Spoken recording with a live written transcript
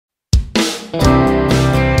Now,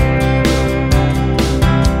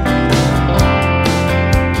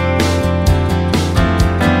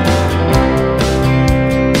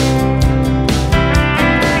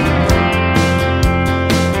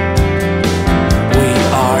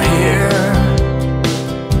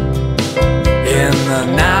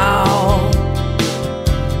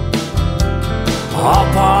 all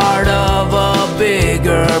part of a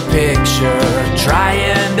bigger picture,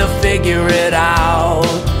 trying to figure it out.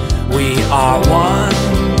 We are one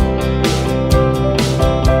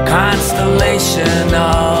constellation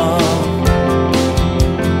of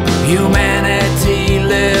humanity,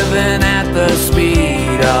 living at the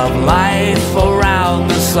speed of life around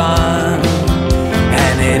the sun.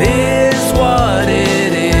 And it is what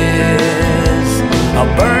it is, a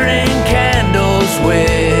burning candle's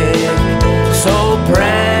wick, so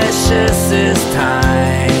precious is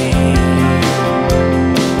time.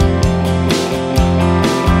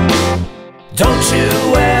 Don't you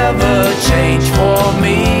ever change for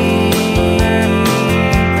me,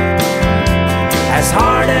 as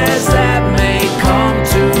hard as that may come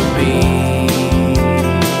to be.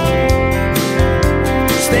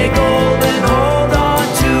 Stay golden, hold on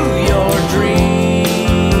to your dreams.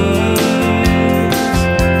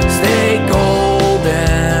 Stay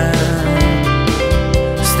golden,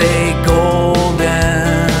 stay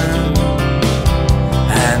golden.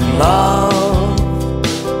 And love,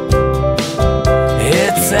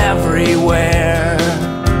 it's everywhere,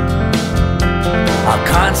 a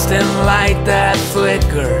constant light that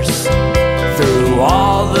flickers through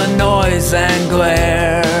all the noise and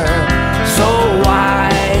glare. So why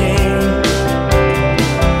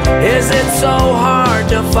is it so hard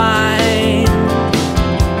to find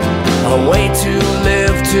a way to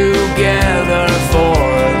live together for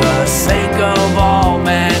the sake of all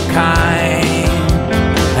mankind?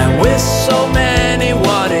 And with so many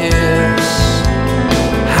what ifs,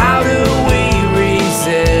 how do we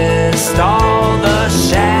resist all the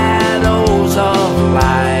shadows of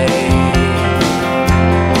life?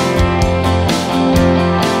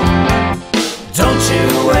 Don't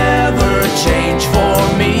you ever change for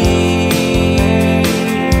me,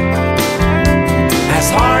 as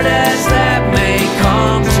hard as that may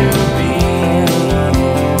come to be.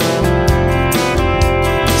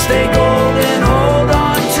 Stay golden, hold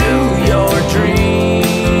on to your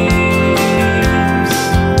dreams.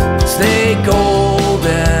 Stay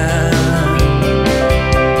golden,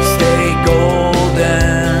 stay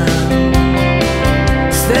golden,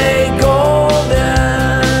 stay golden,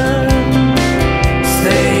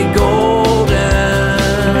 stay golden.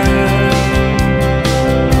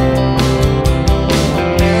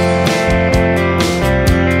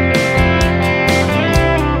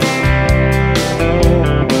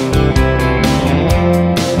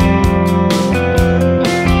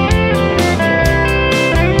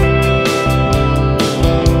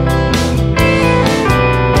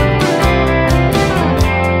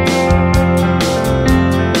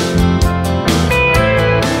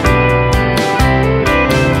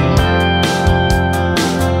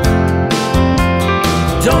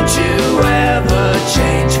 Don't you